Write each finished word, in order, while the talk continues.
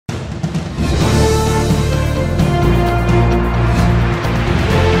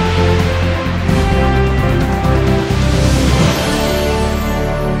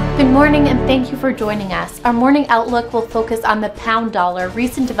morning and thank you for joining us. Our morning outlook will focus on the pound dollar,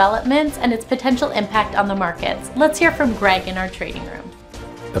 recent developments, and its potential impact on the markets. Let's hear from Greg in our trading room.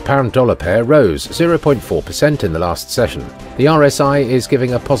 The pound-dollar pair rose 0.4% in the last session. The RSI is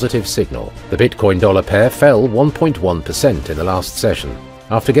giving a positive signal. The Bitcoin-dollar pair fell 1.1% in the last session,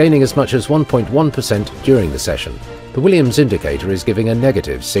 after gaining as much as 1.1% during the session. The Williams indicator is giving a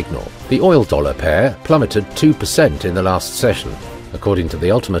negative signal. The oil-dollar pair plummeted 2% in the last session. According to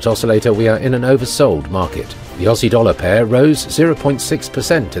the Ultimate Oscillator, we are in an oversold market. The Aussie-dollar pair rose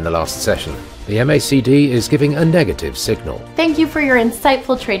 0.6% in the last session. The MACD is giving a negative signal. Thank you for your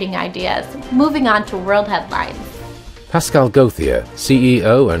insightful trading ideas. Moving on to world headlines. Pascal Gauthier,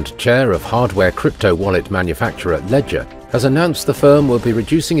 CEO and chair of hardware crypto wallet manufacturer Ledger, has announced the firm will be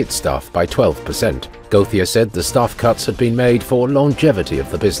reducing its staff by 12%. Gauthier said the staff cuts had been made for longevity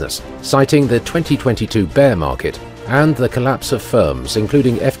of the business, citing the 2022 bear market and the collapse of firms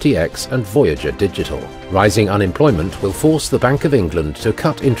including FTX and Voyager Digital. Rising unemployment will force the Bank of England to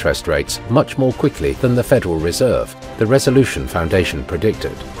cut interest rates much more quickly than the Federal Reserve, the Resolution Foundation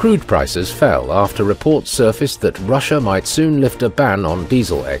predicted. Crude prices fell after reports surfaced that Russia might soon lift a ban on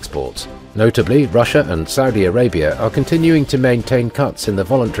diesel exports. Notably, Russia and Saudi Arabia are continuing to maintain cuts in the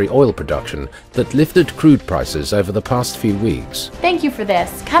voluntary oil production that lifted crude prices over the past few weeks. Thank you for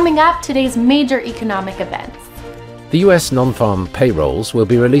this. Coming up, today's major economic events. The US non-farm payrolls will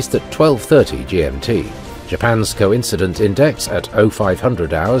be released at 12:30 GMT. Japan's coincident index at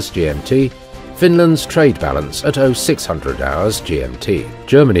 0500 hours GMT. Finland's trade balance at 0600 hours GMT.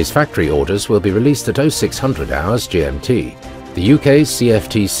 Germany's factory orders will be released at 0600 hours GMT. The UK's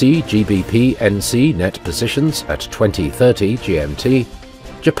CFTC GBP NC net positions at 2030 GMT.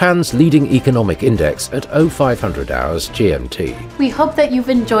 Japan's leading economic index at 0500 hours GMT. We hope that you've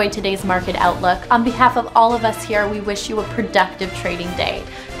enjoyed today's market outlook. On behalf of all of us here, we wish you a productive trading day.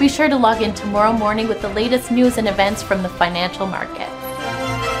 Be sure to log in tomorrow morning with the latest news and events from the financial market.